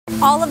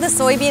All of the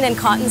soybean and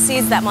cotton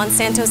seeds that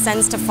Monsanto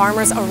sends to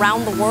farmers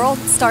around the world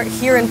start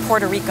here in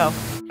Puerto Rico.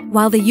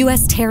 While the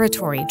U.S.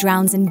 territory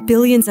drowns in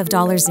billions of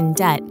dollars in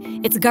debt,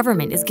 its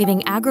government is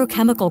giving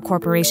agrochemical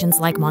corporations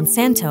like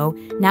Monsanto,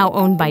 now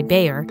owned by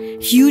Bayer,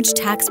 huge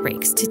tax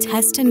breaks to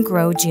test and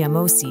grow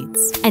GMO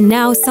seeds. And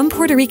now some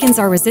Puerto Ricans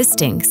are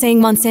resisting,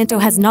 saying Monsanto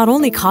has not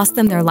only cost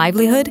them their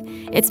livelihood,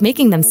 it's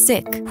making them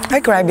sick. I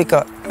cry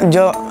because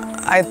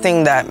I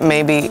think that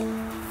maybe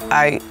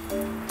I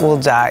will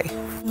die.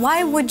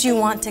 Why would you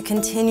want to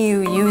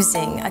continue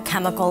using a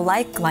chemical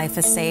like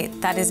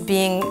glyphosate that is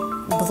being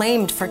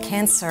blamed for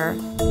cancer?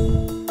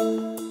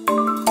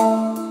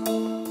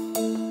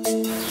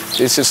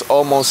 This is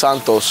all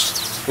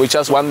Monsanto's. We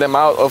just want them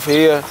out of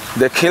here.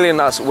 They're killing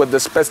us with the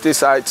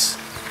pesticides,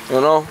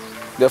 you know?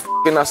 They're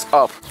f***ing us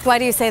up. Why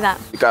do you say that?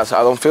 Because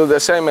I don't feel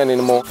the same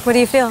anymore. What do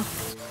you feel?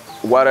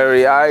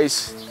 Watery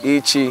eyes,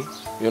 itchy,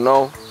 you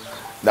know?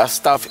 That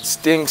stuff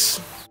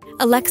stinks.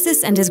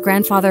 Alexis and his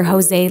grandfather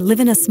Jose live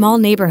in a small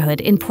neighborhood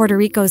in Puerto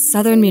Rico's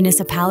southern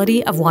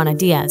municipality of Juana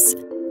Diaz.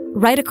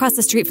 Right across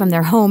the street from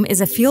their home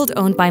is a field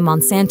owned by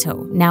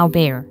Monsanto, now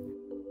Bayer.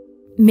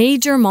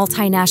 Major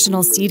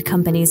multinational seed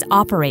companies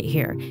operate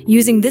here,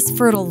 using this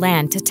fertile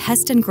land to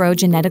test and grow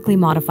genetically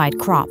modified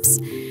crops.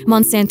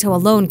 Monsanto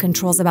alone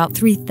controls about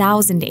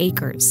 3,000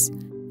 acres.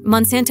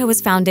 Monsanto was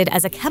founded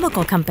as a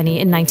chemical company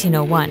in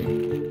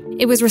 1901.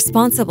 It was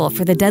responsible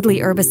for the deadly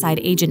herbicide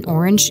Agent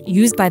Orange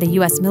used by the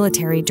U.S.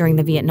 military during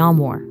the Vietnam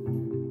War.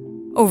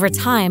 Over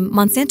time,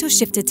 Monsanto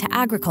shifted to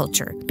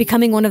agriculture,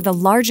 becoming one of the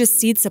largest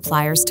seed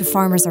suppliers to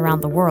farmers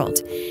around the world.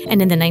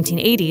 And in the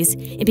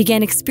 1980s, it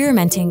began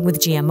experimenting with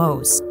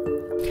GMOs.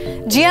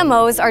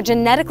 GMOs are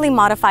genetically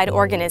modified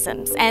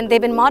organisms, and they've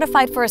been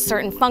modified for a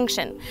certain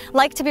function,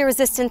 like to be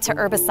resistant to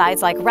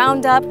herbicides like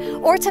Roundup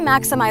or to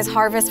maximize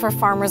harvest for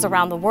farmers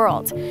around the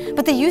world.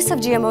 But the use of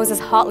GMOs is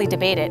hotly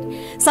debated.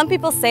 Some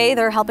people say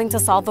they're helping to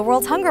solve the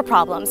world's hunger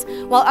problems,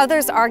 while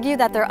others argue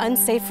that they're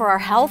unsafe for our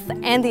health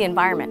and the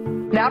environment.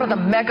 Now to the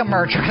mega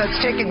merger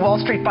that's taking Wall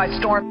Street by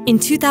storm. In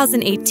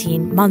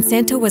 2018,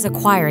 Monsanto was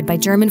acquired by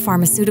German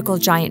pharmaceutical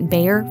giant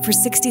Bayer for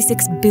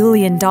 $66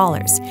 billion,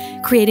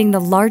 creating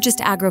the largest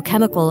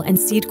agrochemical and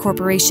seed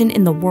corporation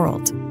in the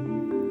world.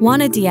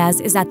 Juana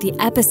Diaz is at the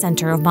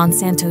epicenter of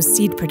Monsanto's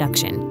seed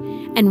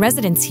production, and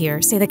residents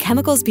here say the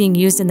chemicals being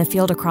used in the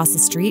field across the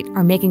street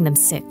are making them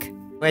sick.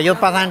 Ellos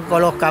pasan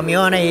con los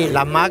camiones y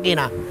las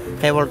máquinas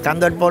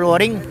revolcando el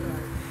polvorín.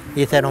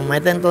 Y se nos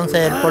mete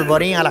entonces el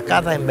polvorín a las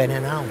casas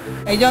envenenado.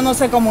 Ellos no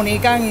se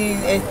comunican y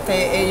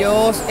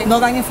ellos no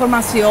dan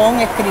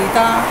información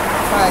escrita.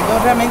 O sea,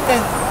 ellos realmente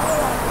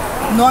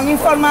no han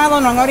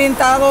informado, no han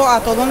orientado a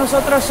todos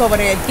nosotros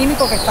sobre el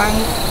químico que están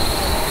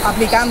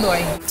aplicando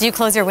ahí. Do you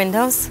close your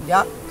windows?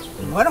 Ya,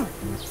 bueno,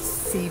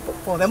 sí,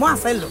 podemos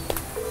hacerlo.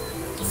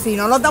 Si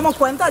no nos damos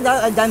cuenta,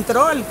 ya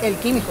entró el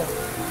químico.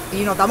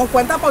 Y nos damos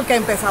cuenta porque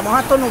empezamos a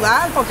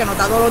estornudar, porque nos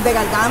da dolor de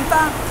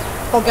garganta,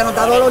 porque nos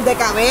da dolor de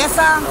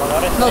cabeza,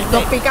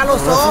 nos pica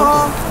los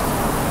ojos,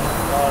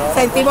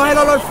 sentimos el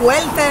olor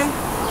fuerte,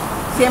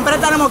 siempre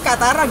tenemos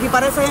catarro, aquí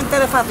parece gente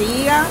de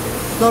fatiga,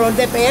 dolor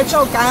de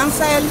pecho,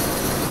 cáncer.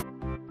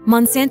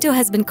 Monsanto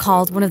has been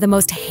called one of the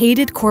most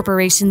hated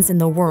corporations in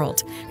the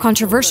world,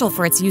 controversial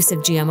for its use of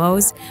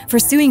GMOs, for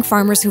suing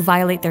farmers who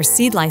violate their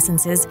seed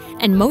licenses,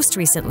 and most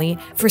recently,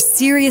 for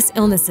serious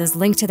illnesses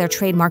linked to their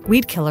trademark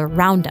weed killer,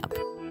 Roundup.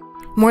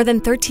 More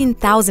than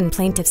 13,000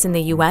 plaintiffs in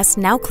the U.S.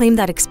 now claim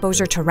that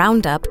exposure to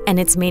Roundup and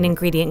its main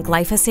ingredient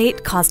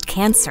glyphosate caused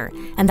cancer,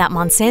 and that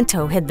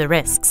Monsanto hid the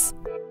risks.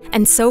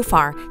 And so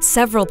far,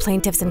 several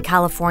plaintiffs in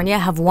California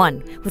have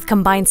won, with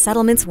combined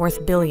settlements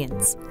worth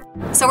billions.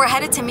 So we're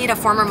headed to meet a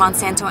former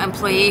Monsanto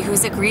employee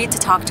who's agreed to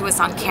talk to us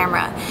on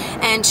camera,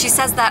 and she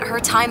says that her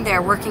time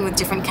there working with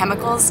different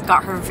chemicals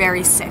got her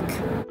very sick.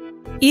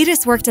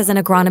 Iris worked as an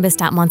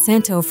agronomist at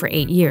Monsanto for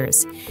 8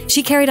 years.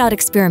 She carried out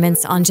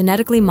experiments on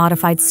genetically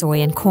modified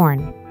soy and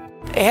corn.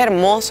 Es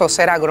hermoso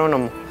ser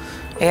agrónomo.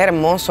 Es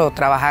hermoso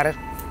trabajar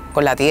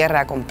con la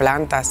tierra, con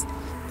plantas.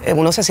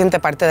 Uno se siente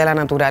parte de la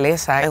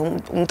naturaleza. Es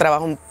un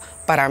trabajo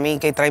para mí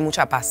que trae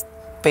mucha paz.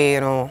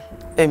 Pero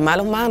en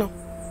malas manos,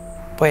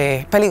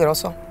 pues es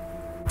peligroso.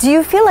 Do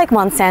you feel like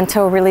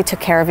Monsanto really took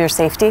care of your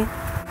safety?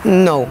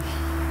 No.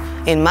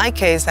 In my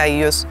case, I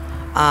use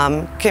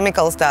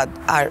chemicals that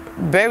are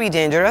very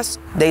dangerous.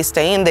 They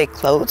stay in their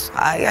clothes.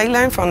 I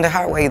learned from the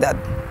hard way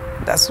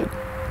that's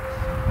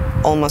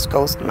almost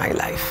cost my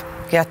life.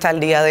 Que hasta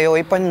el día de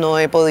hoy pues no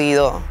he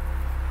podido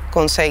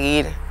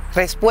conseguir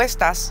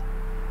respuestas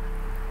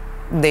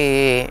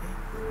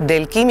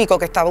del químico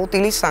que estaba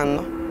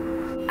utilizando.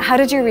 How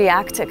did you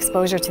react to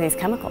exposure to these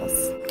chemicals?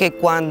 Que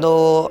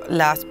cuando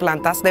las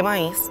plantas de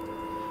maíz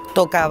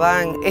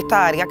tocaban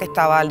esta área que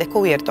estaba al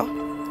descubierto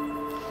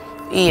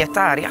y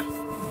esta área,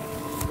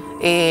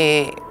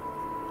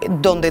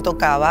 donde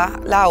tocaba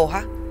la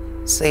hoja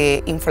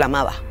se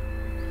inflamaba.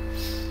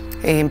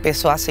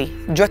 Empezó así.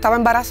 Yo estaba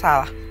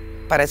embarazada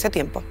para ese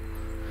tiempo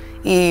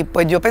y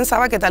pues yo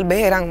pensaba que tal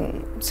vez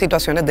eran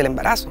situaciones del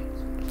embarazo,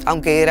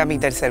 aunque era mi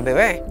tercer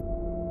bebé.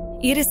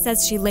 Iris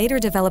says she later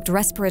developed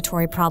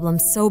respiratory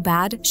problems so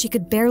bad she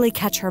could barely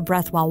catch her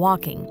breath while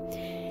walking.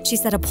 She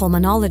said a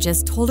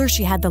pulmonologist told her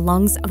she had the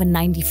lungs of a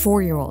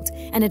 94-year-old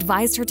and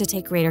advised her to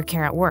take greater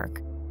care at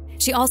work.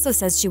 She also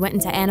says she went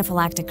into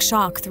anaphylactic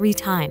shock 3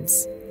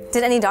 times.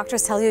 Did any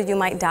doctors tell you you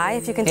might die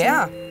if you continue?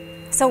 Yeah.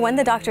 So when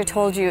the doctor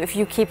told you if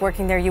you keep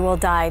working there, you will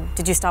die,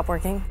 did you stop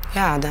working?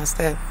 Yeah, that's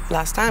the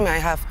last time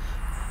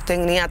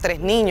tenía 3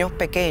 niños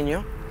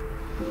pequeños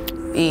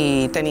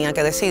y tenía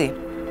que decidir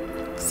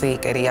si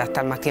quería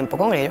estar más tiempo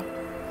con ellos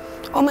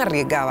o me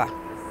arriesgaba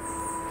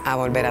a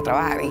volver a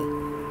trabajar y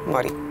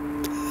morir.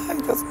 Ay,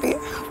 Dios mío.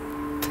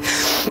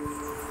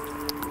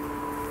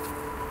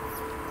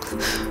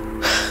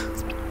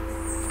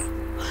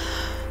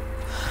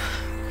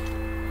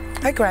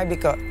 I cry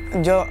because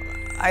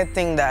I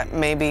think that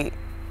maybe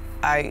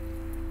I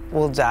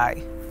will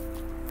die.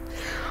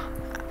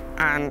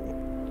 And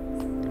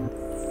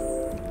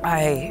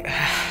I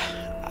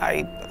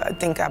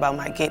think about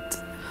my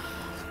kids.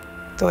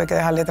 Tuve que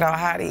dejar de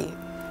trabajar y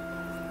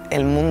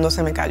el mundo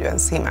se me cayó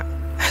encima.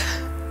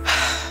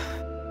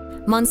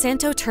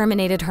 Monsanto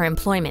terminated her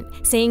employment,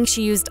 saying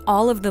she used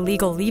all of the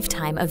legal leave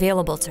time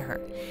available to her.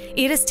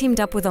 Iris teamed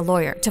up with a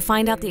lawyer to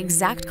find out the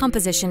exact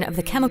composition of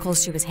the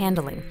chemicals she was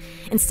handling.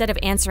 Instead of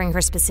answering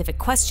her specific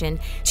question,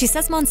 she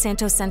says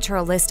Monsanto sent her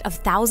a list of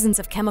thousands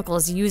of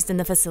chemicals used in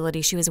the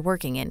facility she was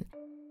working in.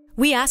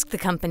 We asked the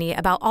company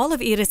about all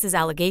of Iris's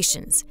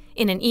allegations.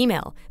 In an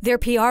email, their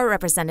PR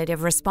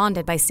representative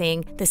responded by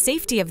saying the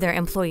safety of their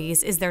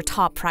employees is their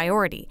top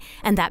priority,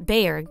 and that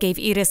Bayer gave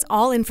Iris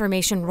all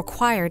information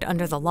required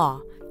under the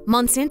law.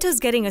 Monsanto's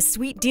getting a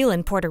sweet deal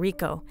in Puerto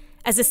Rico.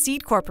 As a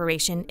seed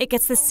corporation, it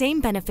gets the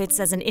same benefits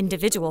as an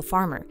individual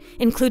farmer,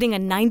 including a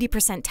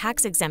 90%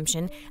 tax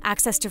exemption,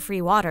 access to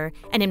free water,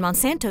 and in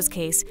Monsanto's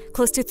case,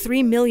 close to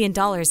 $3 million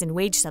in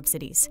wage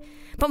subsidies.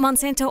 But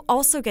Monsanto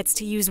also gets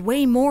to use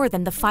way more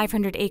than the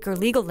 500-acre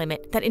legal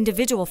limit that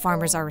individual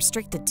farmers are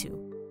restricted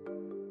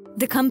to.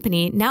 The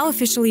company, now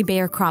officially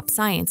Bayer Crop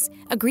Science,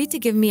 agreed to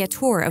give me a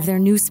tour of their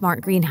new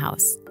smart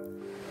greenhouse.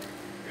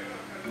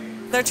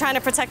 They're trying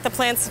to protect the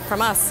plants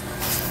from us.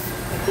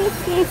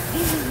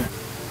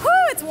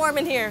 It's warm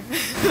in here.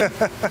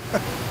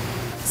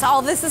 So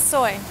all this is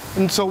soy.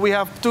 And so we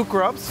have 2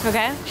 crops.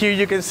 Okay. Here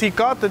you can see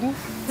cotton.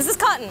 This is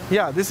cotton.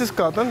 Yeah, this is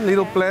cotton,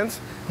 little plants.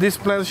 These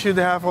plants should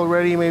have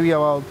already maybe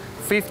about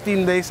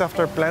 15 days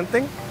after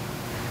planting.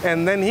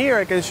 And then here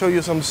I can show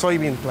you some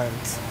soybean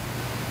plants.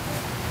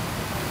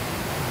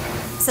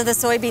 So the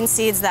soybean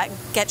seeds that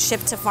get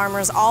shipped to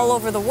farmers all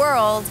over the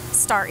world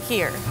start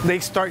here. They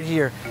start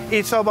here.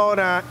 It's about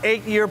an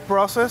 8-year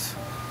process.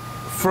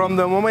 From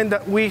the moment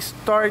that we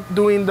start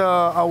doing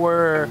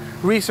our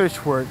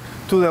research work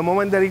to the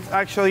moment that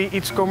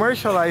it's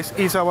commercialized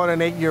is about an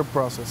 8-year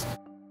process.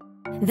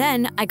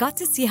 Then I got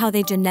to see how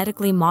they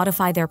genetically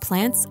modify their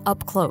plants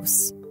up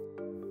close.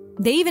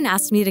 They even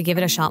asked me to give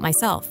it a shot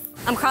myself.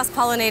 I'm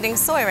cross-pollinating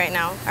soy right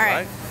now. All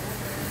right.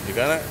 You're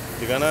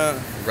gonna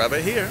grab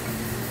it here.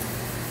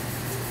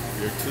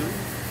 Your tube,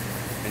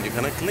 and you're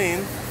gonna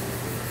clean.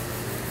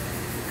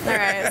 All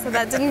right, so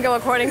that didn't go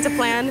according to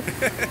plan.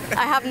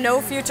 I have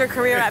no future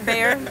career at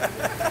Bayer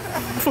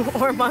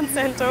or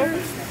Monsanto.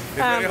 It's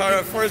very hard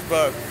at first,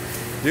 but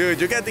you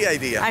get the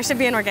idea. I should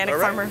be an organic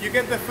farmer. You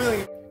get the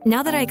feeling.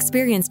 Now that I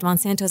experienced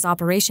Monsanto's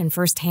operation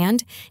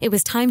firsthand, it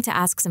was time to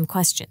ask some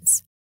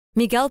questions.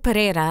 Miguel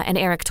Pereira and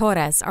Eric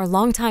Torres are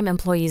longtime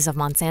employees of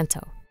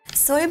Monsanto.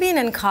 Soybean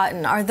and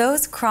cotton, are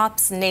those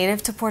crops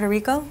native to Puerto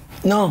Rico?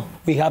 No,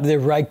 we have the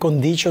right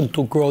condition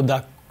to grow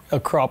a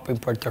crop in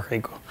Puerto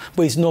Rico,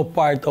 but it's not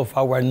part of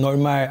our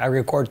normal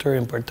agriculture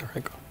in Puerto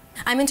Rico.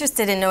 I'm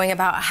interested in knowing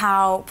about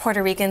how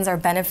Puerto Ricans are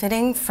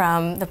benefiting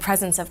from the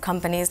presence of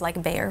companies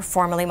like Bayer,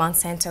 formerly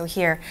Monsanto,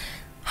 here.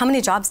 How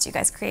many jobs do you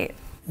guys create?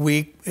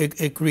 We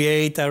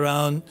create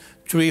around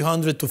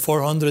 300 to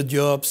 400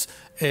 jobs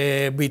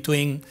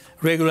between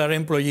regular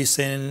employees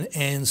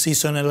and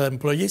seasonal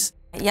employees.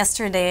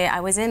 Yesterday, I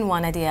was in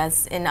Juana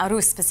Diaz, in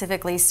Arus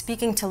specifically,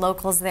 speaking to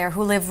locals there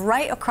who live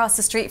right across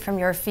the street from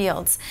your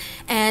fields.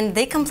 And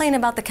they complain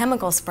about the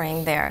chemical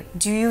spraying there.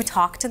 Do you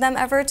talk to them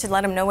ever to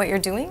let them know what you're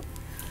doing?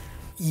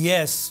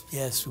 Yes.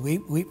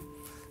 We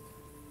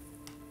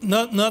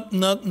not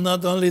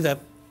only that,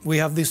 we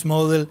have this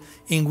model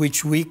in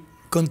which we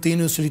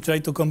continuously try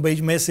to convey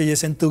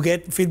messages and to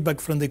get feedback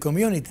from the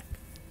community.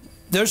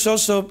 There's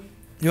also,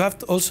 you have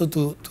to also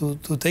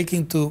to take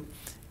into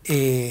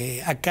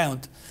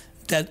account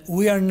that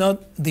we are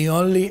not the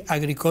only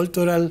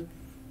agricultural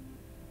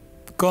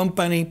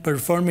company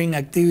performing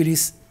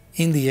activities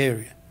in the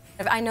area.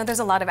 I know there's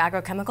a lot of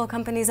agrochemical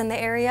companies in the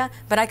area,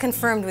 but I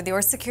confirmed with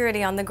your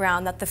security on the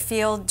ground that the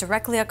field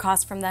directly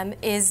across from them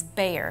is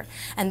Bayer.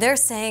 And they're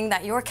saying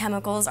that your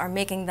chemicals are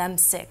making them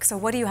sick. So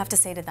what do you have to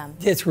say to them?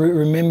 Yes,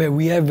 remember,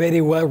 we are a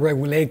very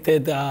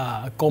well-regulated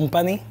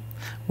company.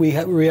 we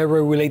are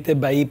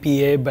regulated by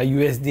EPA, by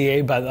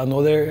USDA, by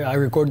another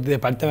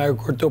Department of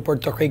Agriculture of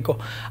Puerto Rico.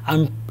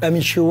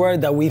 I'm sure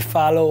that we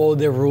follow all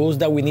the rules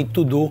that we need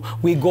to do.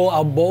 We go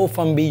above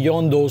and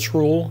beyond those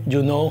rules,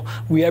 you know.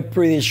 We are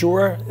pretty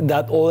sure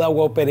that all our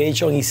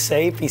operation is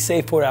safe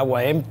for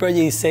our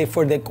employees, safe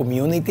for the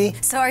community.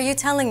 So are you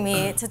telling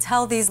me to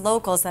tell these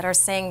locals that are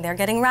saying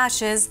they're getting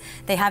rashes,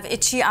 they have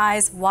itchy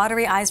eyes,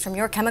 watery eyes from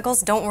your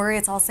chemicals, don't worry,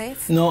 it's all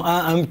safe? No,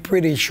 I'm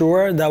pretty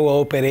sure that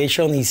our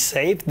operation is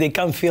safe. They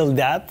can feel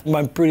that, but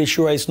I'm pretty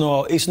sure it's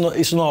not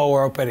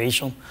our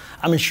operation.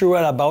 I'm sure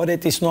about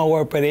it. It's not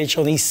our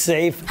operation. It's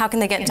safe. How can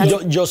they get in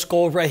touch? Just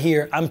call right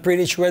here. I'm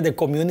pretty sure the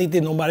community,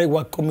 no matter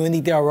what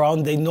community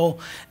around, they know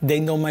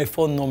my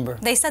phone number.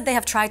 They said they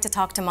have tried to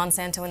talk to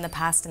Monsanto in the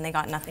past and they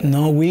got nothing.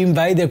 No, we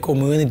invite the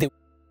community.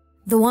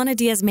 The Juana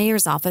Diaz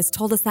mayor's office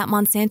told us that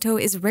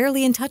Monsanto is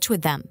rarely in touch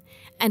with them.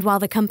 And while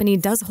the company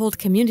does hold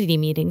community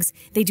meetings,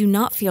 they do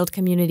not field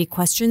community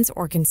questions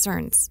or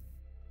concerns.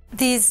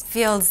 These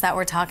fields that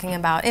we're talking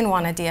about in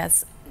Juana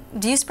Diaz,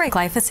 do you spray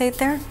glyphosate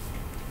there?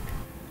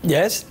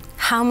 Yes.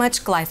 How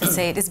much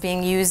glyphosate is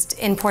being used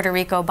in Puerto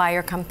Rico by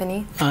your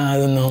company? I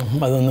don't know.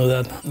 I don't know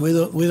that.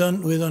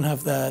 We don't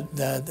have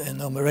that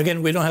number.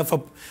 Again, we don't have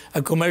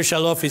a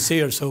commercial office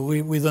here, so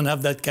we don't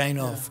have that kind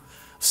of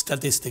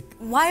statistic.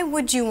 Why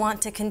would you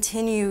want to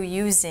continue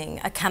using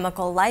a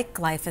chemical like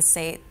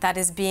glyphosate that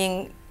is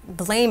being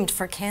blamed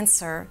for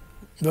cancer?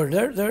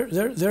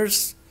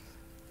 There's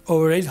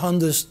over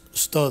 800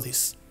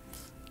 studies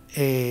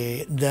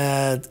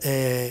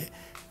that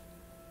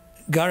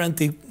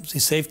guarantee the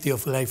safety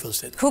of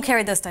glyphosate. Who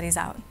carried those studies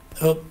out?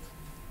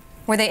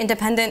 Were they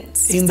independent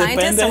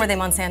scientists or were they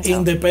Monsanto?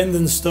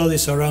 Independent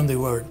studies around the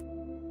world.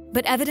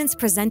 But evidence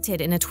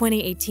presented in a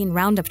 2018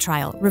 Roundup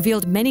trial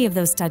revealed many of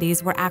those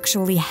studies were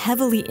actually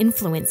heavily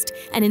influenced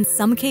and in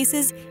some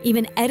cases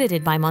even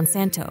edited by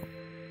Monsanto.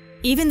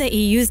 Even the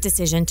EU's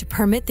decision to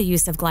permit the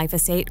use of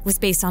glyphosate was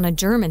based on a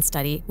German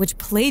study which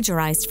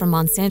plagiarized from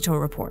Monsanto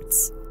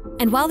reports.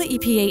 And while the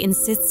EPA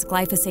insists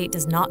glyphosate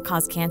does not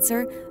cause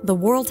cancer, the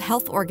World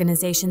Health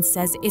Organization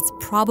says it's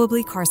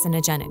probably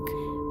carcinogenic.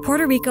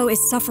 Puerto Rico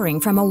is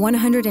suffering from a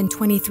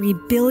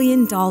 $123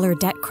 billion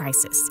debt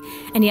crisis,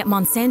 and yet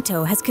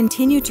Monsanto has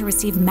continued to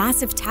receive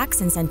massive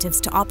tax incentives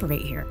to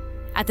operate here.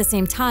 At the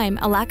same time,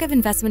 a lack of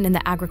investment in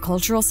the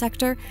agricultural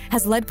sector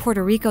has led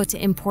Puerto Rico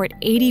to import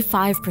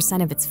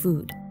 85% of its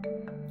food.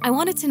 I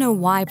wanted to know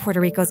why Puerto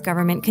Rico's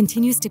government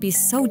continues to be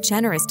so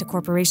generous to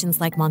corporations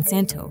like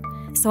Monsanto,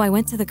 so I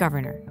went to the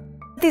governor.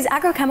 These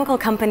agrochemical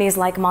companies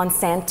like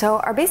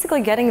Monsanto are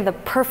basically getting the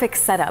perfect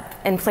setup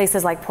in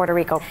places like Puerto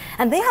Rico.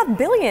 And they have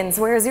billions,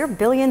 whereas you're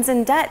billions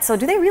in debt. So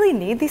do they really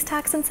need these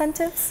tax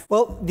incentives?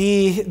 Well,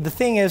 the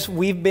thing is,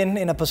 we've been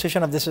in a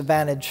position of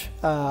disadvantage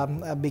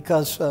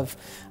because of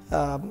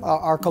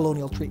our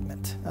colonial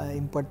treatment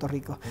in Puerto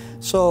Rico.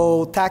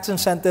 So tax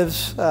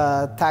incentives,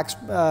 tax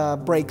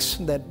breaks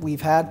that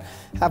we've had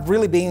have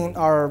really been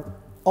our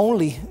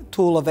only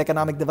tool of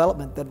economic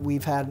development that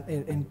we've had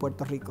in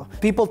Puerto Rico.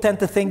 People tend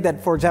to think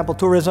that, for example,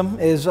 tourism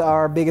is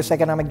our biggest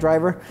economic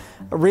driver.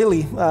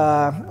 Really,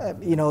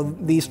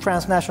 these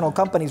transnational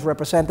companies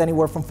represent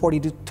anywhere from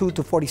 42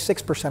 to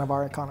 46% of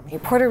our economy.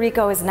 Puerto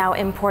Rico is now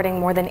importing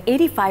more than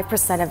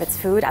 85% of its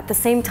food. At the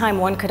same time,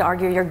 one could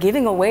argue you're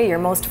giving away your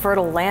most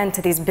fertile land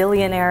to these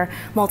billionaire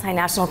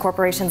multinational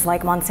corporations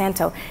like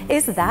Monsanto.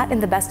 Is that in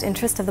the best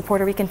interest of the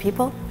Puerto Rican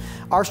people?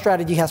 Our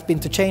strategy has been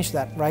to change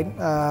that, right?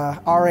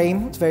 Our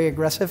aim, it's very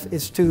aggressive,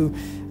 is to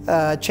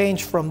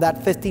change from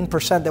that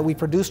 15% that we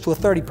produce to a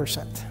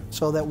 30%,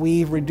 so that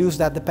we reduce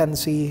that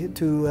dependency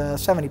to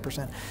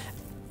 70%.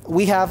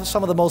 We have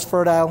some of the most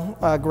fertile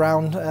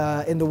ground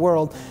in the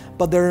world,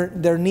 but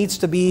there needs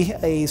to be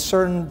a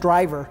certain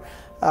driver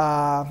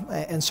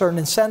and certain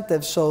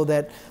incentives so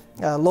that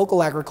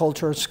local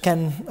agricultures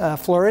can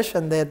flourish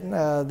and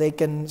that they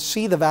can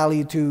see the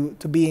value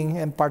to being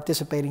and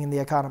participating in the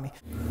economy.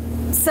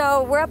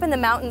 So we're up in the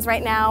mountains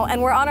right now,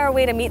 and we're on our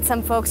way to meet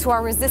some folks who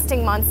are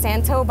resisting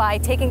Monsanto by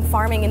taking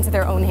farming into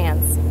their own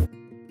hands.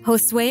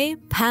 Josue,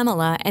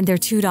 Pamela, and their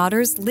 2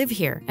 daughters live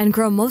here and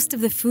grow most of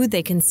the food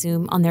they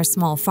consume on their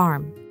small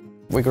farm.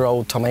 We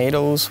grow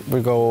tomatoes, we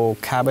grow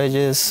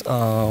cabbages,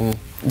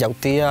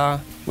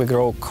 yautía, we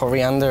grow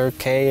coriander,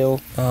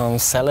 kale,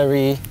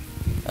 celery,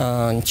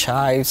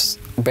 chives,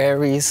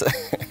 berries.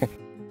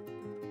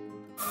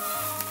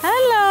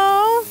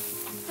 Hello.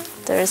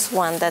 There's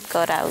one that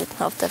got out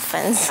of the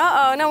fence.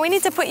 Uh-oh, no, we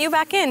need to put you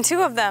back in,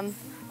 2 of them.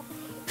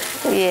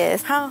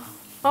 Yes. How?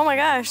 Oh my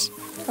gosh.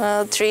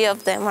 3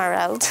 of them are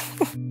out.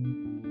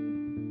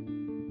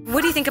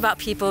 What do you think about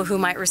people who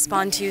might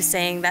respond to you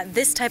saying that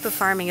this type of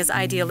farming is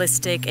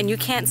idealistic and you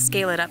can't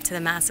scale it up to the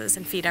masses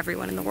and feed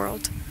everyone in the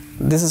world?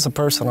 This is a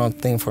personal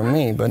thing for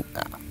me, but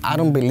I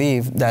don't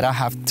believe that I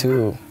have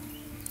to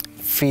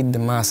feed the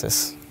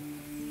masses.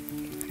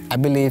 I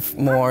believe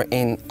more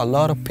in a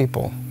lot of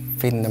people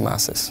feeding the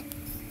masses,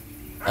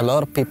 a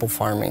lot of people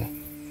farming,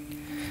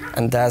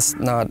 and that's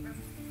not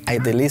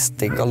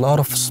idealistic. A lot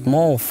of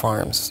small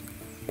farms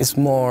is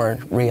more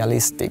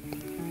realistic.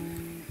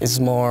 it's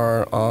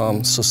more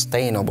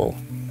sustainable,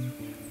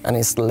 and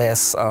it's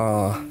less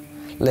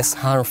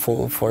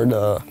harmful for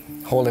the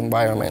whole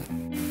environment.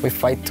 We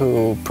fight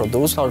to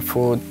produce our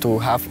food, to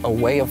have a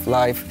way of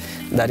life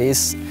that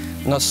is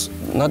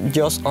not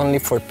just only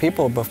for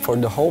people, but for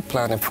the whole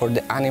planet, for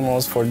the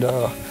animals, for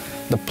the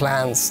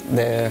plants,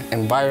 the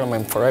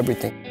environment, for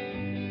everything.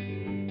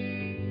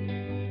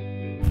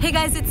 Hey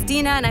guys, it's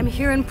Dena and I'm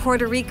here in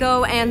Puerto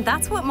Rico, and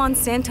that's what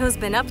Monsanto's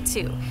been up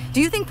to.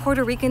 Do you think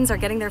Puerto Ricans are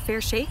getting their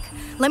fair shake?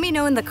 Let me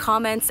know in the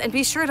comments, and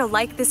be sure to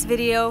like this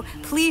video,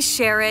 please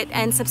share it,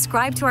 and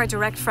subscribe to our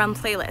Direct From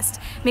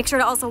playlist. Make sure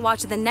to also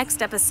watch the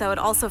next episode,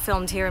 also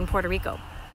filmed here in Puerto Rico.